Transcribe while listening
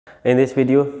In this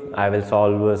video, I will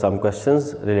solve some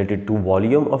questions related to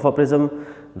volume of a prism.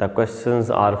 The questions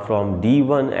are from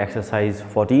D1 exercise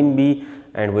 14b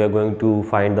and we are going to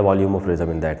find the volume of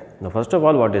prism in that. Now, first of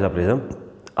all, what is a prism?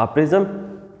 A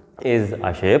prism is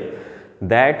a shape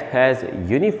that has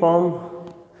uniform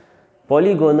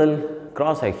polygonal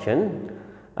cross section.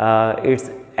 Its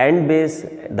end base,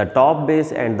 the top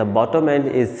base and the bottom end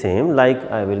is same. Like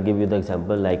I will give you the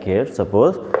example, like here,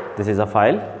 suppose this is a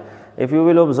file. If you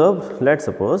will observe, let us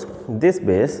suppose this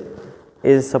base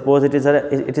is, suppose it is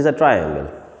a triangle.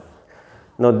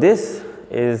 Now this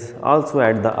is also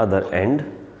at the other end,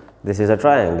 this is a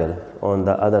triangle on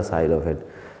the other side of it.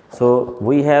 So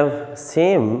we have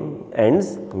same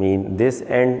ends, mean this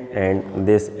end and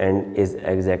this end is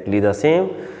exactly the same.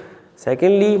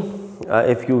 Secondly,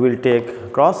 if you will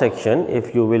take cross section,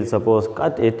 if you will suppose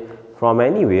cut it from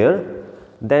anywhere,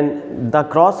 then the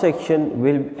cross section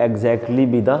will exactly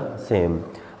be the same.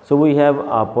 So we have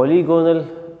a polygon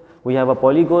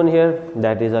here,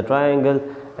 that is a triangle,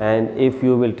 and if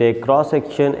you will take cross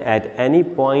section at any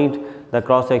point, the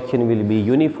cross section will be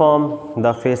uniform,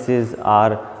 the faces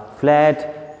are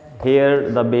flat,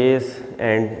 here the base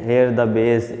and here the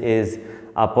base is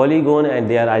a polygon and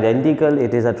they are identical,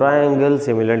 it is a triangle.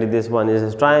 Similarly, this one is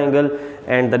a triangle,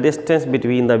 and the distance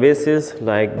between the bases,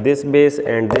 like this base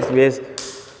and this base,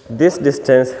 this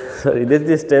distance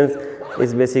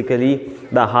is basically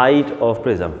the height of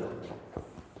prism.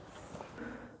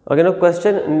 Okay, now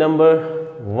question number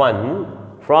 1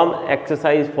 from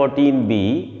exercise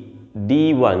 14b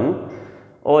D1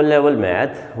 O level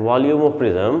math, volume of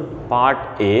prism,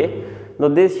 part A. Now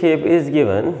this shape is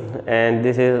given and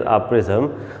this is a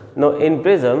prism. Now in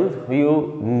prism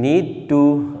you need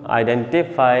to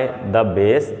identify the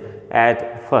base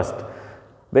at first.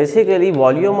 Basically,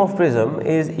 volume of prism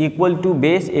is equal to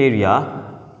base area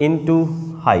into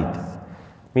height.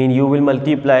 Mean you will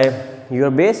multiply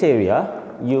your base area,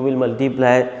 you will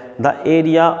multiply the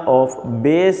area of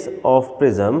base of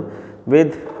prism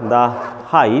with the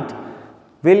height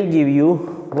will give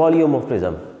you volume of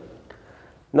prism.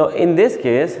 Now in this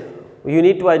case, you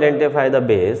need to identify the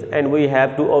base and we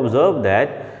have to observe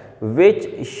that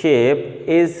which shape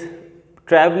is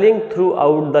travelling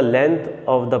throughout the length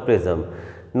of the prism.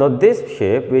 Now this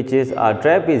shape, which is a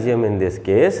trapezium in this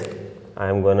case, I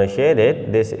am going to share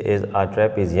it, this is a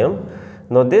trapezium.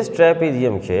 Now this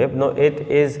trapezium shape, now it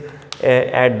is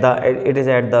at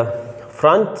the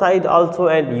front side also,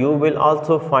 and you will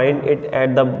also find it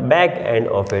at the back end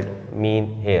of it,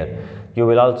 mean here. You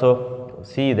will also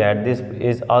see that this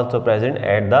is also present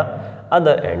at the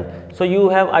other end. So you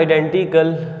have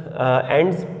identical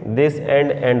ends, this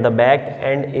end and the back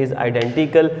end is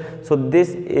identical. So this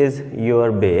is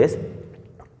your base.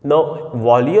 Now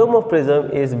volume of prism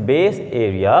is base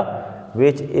area,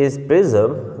 which is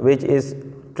prism, which is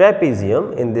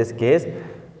trapezium in this case,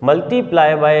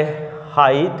 multiply by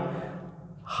height.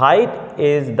 Height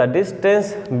is the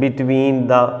distance between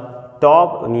the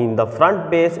top, mean the front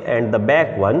base and the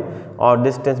back one, or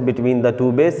distance between the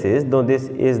two bases. Though this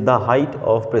is the height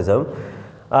of prism.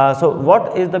 So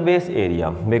what is the base area?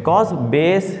 Because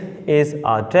base is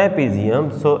a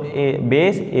trapezium, so a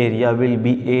base area will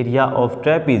be area of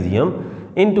trapezium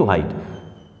into height.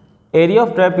 Area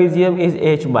of trapezium is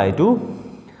h by 2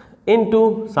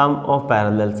 into sum of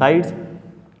parallel sides.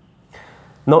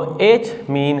 Now h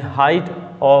mean height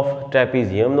of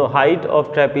trapezium. Now height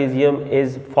of trapezium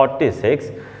is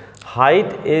 46.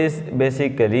 Height is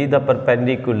basically the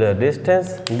perpendicular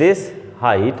distance. This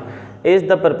height is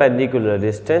the perpendicular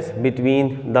distance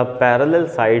between the parallel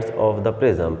sides of the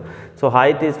prism. So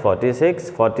height is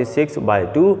 46, 46 by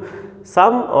 2.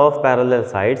 Sum of parallel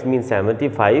sides means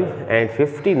 75 and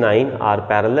 59 are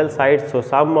parallel sides. So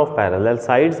sum of parallel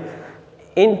sides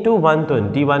into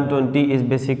 120. 120 is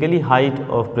basically height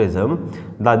of prism.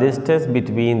 The distance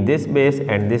between this base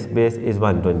and this base is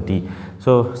 120.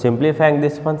 So simplifying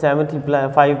this one,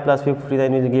 75 plus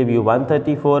 59 will give you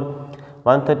 134.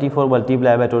 134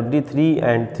 multiplied by 23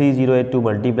 and 3082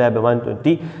 multiplied by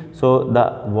 120. So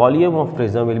the volume of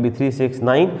prism will be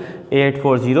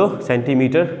 369,840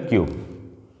 centimeter cube.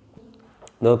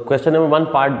 Now question number 1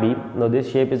 part B. Now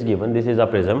this shape is given, this is a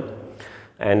prism,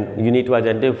 and you need to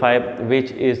identify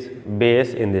which is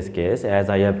base in this case. As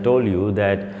I have told you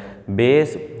that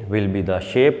base will be the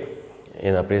shape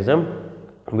in a prism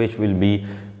which will be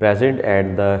present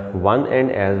at the one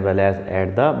end as well as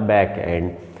at the back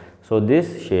end. So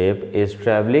this shape is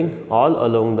travelling all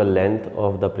along the length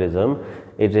of the prism.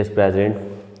 It is present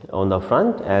on the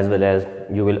front as well as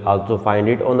you will also find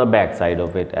it on the back side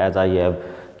of it, as I have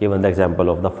given the example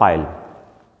of the file.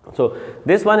 So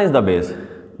this one is the base.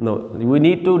 No, we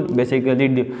need to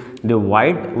basically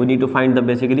divide, we need to find the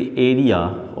basically area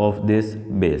of this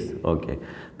base, okay,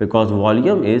 because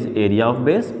volume is area of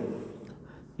base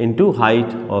into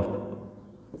height of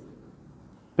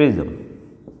prism,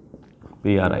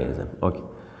 PRISM, okay.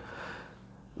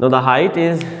 Now the height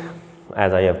is,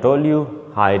 as I have told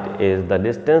you, height is the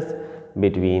distance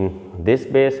between this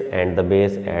base and the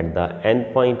base at the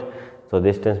end point. So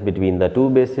distance between the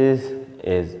two bases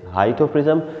is height of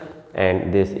prism,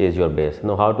 and this is your base.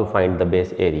 Now how to find the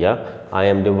base area? I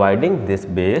am dividing this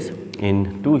base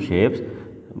in two shapes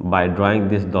by drawing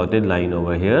this dotted line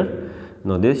over here.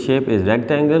 Now this shape is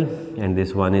rectangle and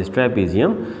this one is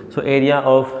trapezium. So area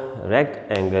of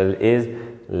rectangle is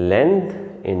length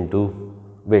into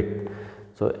width.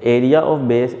 So area of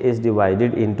base is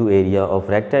divided into area of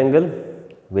rectangle,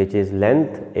 which is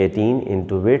length 18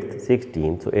 into width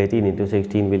 16. So 18 into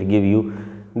 16 will give you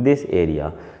this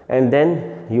area, and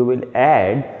then you will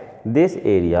add this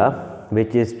area,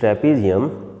 which is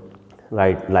trapezium,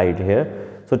 right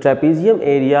here. So trapezium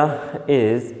area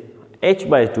is h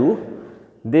by 2.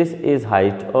 This is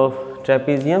height of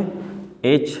trapezium,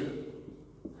 h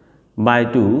by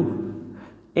 2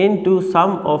 into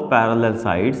sum of parallel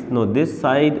sides. Now this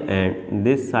side and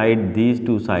this side, these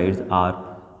two sides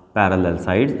are parallel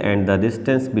sides, and the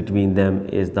distance between them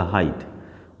is the height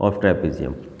of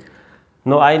trapezium.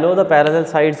 Now I know the parallel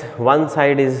sides, one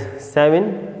side is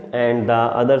 7 and the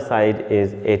other side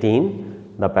is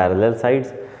 18, the parallel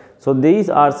sides. So these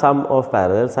are sum of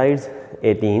parallel sides,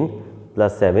 18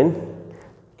 plus 7,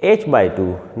 h by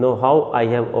 2. Now how I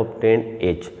have obtained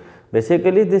h?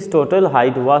 Basically this total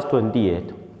height was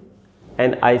 28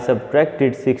 and I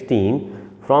subtracted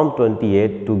 16 from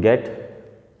 28 to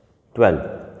get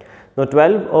 12. Now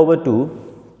 12 over 2,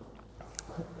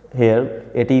 here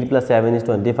 18 plus 7 is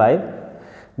 25.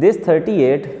 This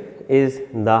 38 is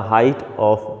the height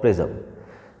of prism.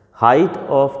 Height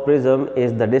of prism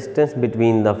is the distance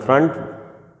between the front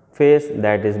face,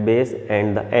 that is base,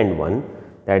 and the end one,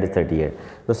 that is 38.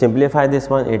 So simplify this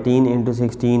one, 18 into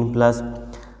 16 plus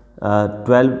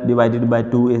 12 divided by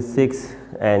 2 is 6,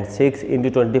 and 6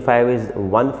 into 25 is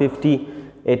 150,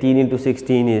 18 into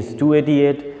 16 is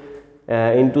 288.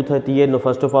 Into 38. Now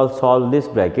first of all solve this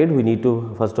bracket. We need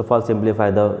to first of all simplify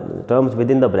the terms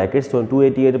within the brackets. So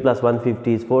 288 plus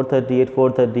 150 is 438,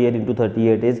 438 into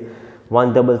 38 is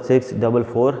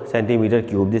 16644 centimeter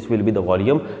cube. This will be the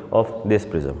volume of this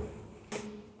prism.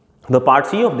 The part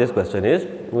C of this question is,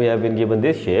 we have been given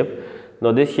this shape.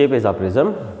 Now this shape is a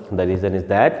prism. The reason is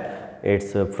that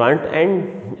its front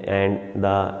end and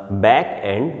the back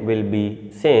end will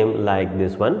be same like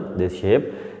this one, this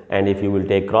shape. And if you will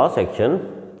take cross section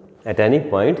at any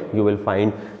point, you will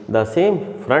find the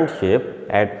same front shape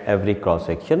at every cross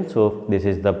section. So this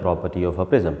is the property of a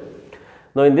prism.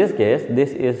 Now in this case,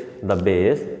 this is the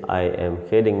base. I am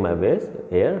shading my base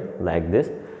here like this.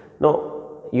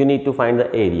 Now you need to find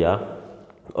the area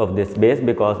of this base,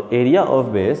 because area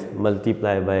of base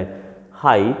multiplied by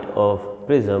height of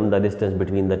prism, the distance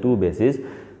between the two bases,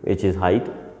 which is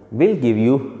height, will give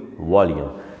you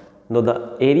volume. Now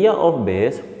the area of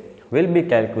base will be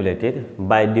calculated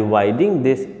by dividing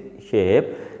this shape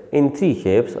in three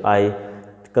shapes. I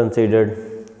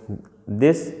considered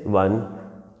this one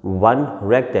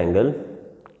rectangle,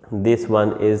 this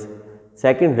one is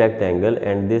second rectangle,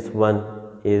 and this one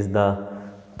is the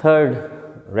third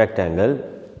rectangle.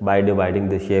 By dividing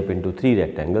this shape into three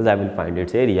rectangles, I will find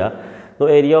its area. So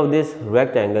area of this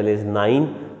rectangle is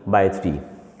 9 by 3,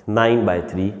 9 by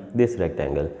 3 this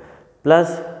rectangle,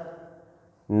 plus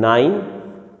 9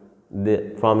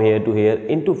 from here to here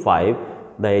into 5,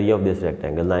 the area of this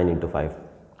rectangle, 9 into 5,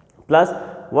 plus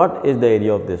what is the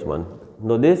area of this one?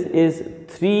 Now this is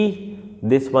 3,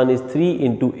 this one is 3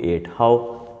 into 8.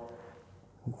 How?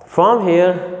 From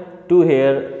here to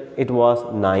here it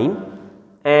was 9,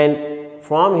 and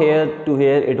from here to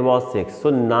here it was 6. So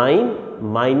 9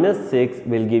 minus 6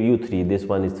 will give you 3. This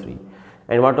one is 3.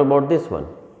 And what about this one?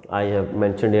 I have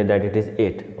mentioned here that it is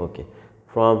 8. Okay,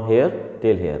 from here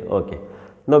till here. Okay.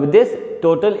 Now this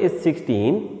total is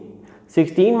 16.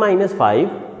 16 minus 5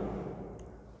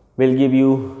 will give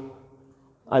you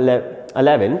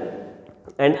 11,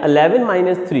 and 11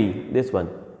 minus 3, this one,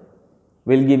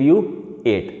 will give you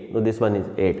 8. So this one is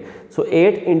 8. So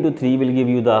 8 into 3 will give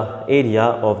you the area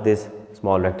of this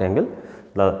small rectangle,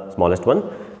 the smallest one.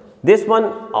 This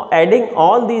one, adding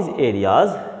all these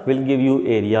areas, will give you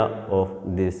area of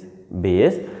this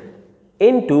base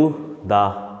into the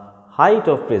height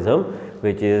of prism,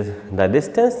 which is the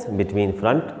distance between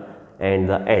front and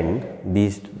the end.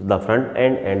 These, the front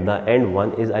end and the end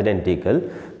one is identical,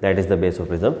 that is the base of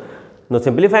prism. Now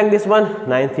simplifying this one,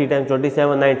 9 3 times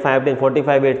 27, 9 5 times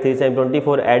 45, 8 3 times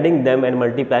 24, adding them and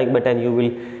multiplying by 10, you will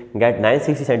get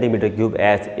 960 centimeter cube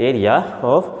as area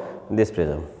of this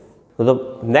prism. So the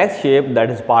next shape, that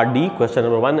is part D, question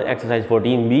number 1, exercise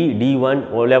 14B,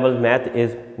 D1 O level math,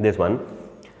 is this one.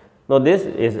 Now this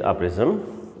is a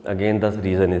prism, again the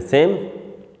reason is same.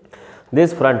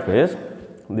 This front face,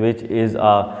 which is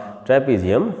a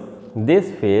trapezium, this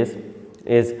face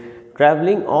is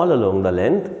traveling all along the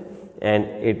length, and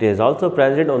it is also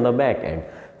present on the back end.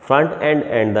 Front end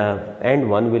and the end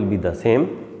one will be the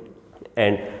same,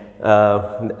 and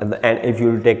if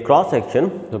you will take cross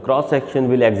section, the cross section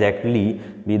will exactly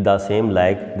be the same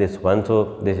like this one.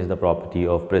 So this is the property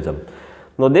of prism.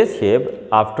 Now this shape,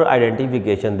 after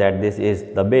identification that this is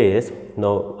the base,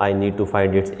 now I need to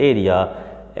find its area,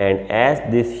 and as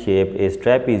this shape is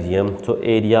trapezium, so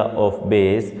area of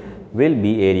base will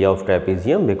be area of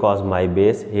trapezium, because my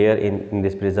base here in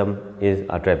this prism is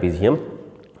a trapezium.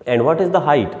 And what is the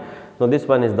height? Now this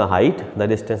one is the height, the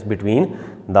distance between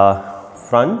the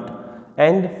front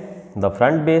and the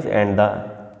front base and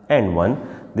the end one.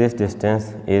 This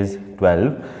distance is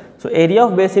 12. So area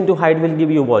of base into height will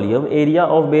give you volume. Area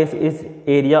of base is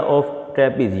area of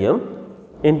trapezium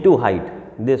into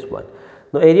height, this one.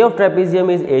 Now area of trapezium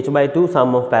is h by 2,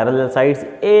 sum of parallel sides.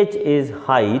 H is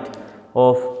height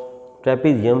of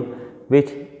trapezium, which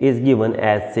is given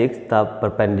as 6, the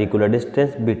perpendicular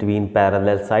distance between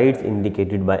parallel sides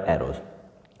indicated by arrows.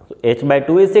 So h by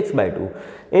 2 is 6 by 2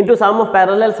 into sum of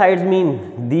parallel sides,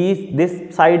 mean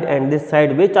this side and this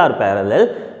side which are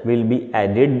parallel will be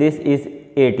added. This is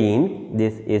 18,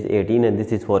 this is 18, and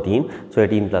this is 14. So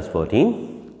 18 plus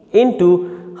 14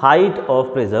 into height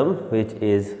of prism, which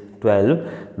is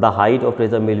 12. The height of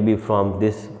prism will be from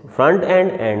this front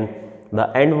end and the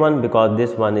end one, because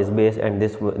this one is base and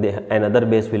this another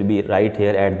base will be right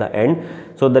here at the end.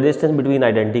 So the distance between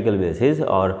identical bases,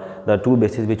 or the two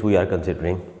bases which we are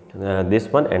considering, this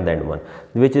one and that one,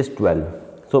 which is 12.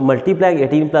 So multiplying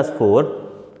 18 plus 4,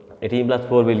 18 plus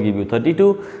 4 will give you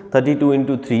 32, 32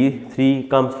 into 3, 3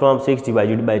 comes from 6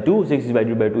 divided by 2, 6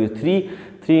 divided by 2 is 3,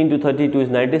 3 into 32 is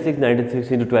 96,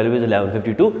 96 into 12 is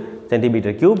 1152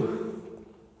 centimeter cube.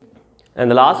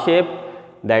 And the last shape,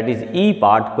 that is E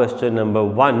part, question number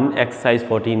 1, exercise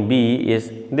 14B,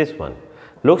 is this one.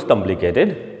 Looks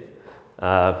complicated,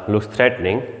 looks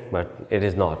threatening, but it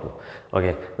is not.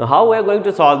 Okay, now how we are going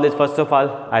to solve this? First of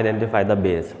all, identify the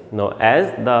base. Now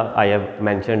as I have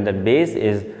mentioned that base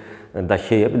is the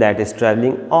shape that is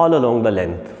traveling all along the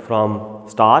length from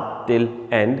start till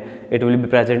end. It will be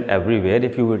present everywhere.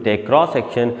 If you will take cross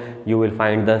section, you will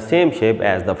find the same shape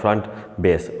as the front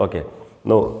base. Okay,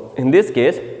 now in this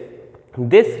case,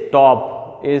 this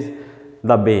top is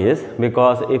the base,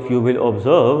 because if you will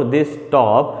observe, this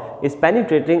top is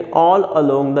penetrating all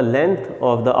along the length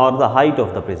of the or the height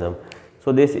of the prism.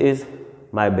 So this is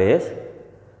my base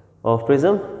of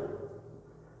prism,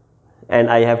 and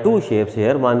I have two shapes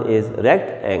here. One is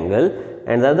rectangle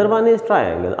and the other one is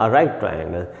triangle, a right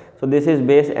triangle. So this is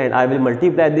base, and I will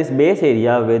multiply this base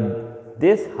area with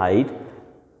this height.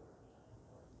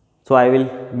 So I will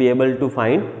be able to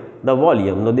find the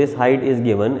volume. Now this height is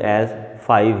given as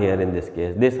 5 here in this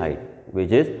case, this height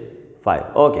which is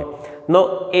 5. Okay.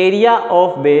 Now area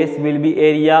of base will be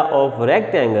area of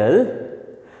rectangle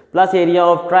plus area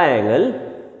of triangle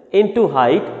into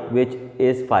height, which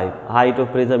is 5. Height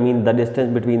of prism means the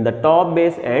distance between the top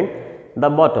base and the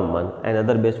bottom one.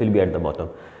 Another base will be at the bottom.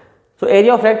 So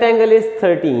area of rectangle is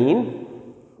 13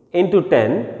 into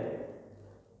 10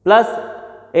 plus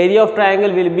area of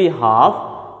triangle will be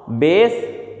half,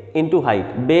 base into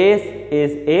height. Base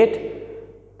is 8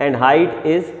 and height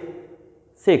is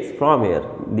 6 from here.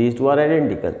 These two are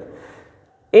identical.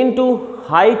 Into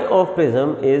height of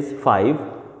prism is 5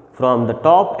 from the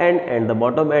top end and the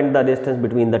bottom end, the distance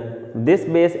between this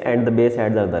base and the base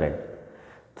at the other end.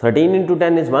 13 into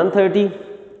 10 is 130.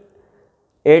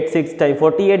 8 6 times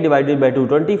 48 divided by 2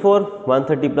 24,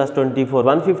 130 plus 24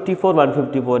 154,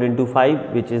 154 into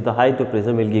 5, which is the height of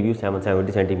prism, will give you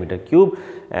 770 centimeter cube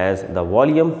as the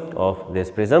volume of this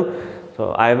prism.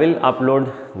 So I will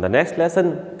upload the next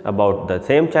lesson about the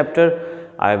same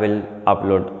chapter. I will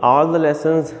upload all the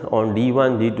lessons on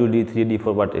D1, D2, D3,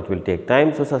 D4, but it will take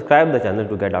time. So subscribe the channel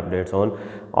to get updates on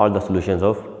all the solutions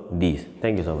of these.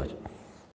 Thank you so much.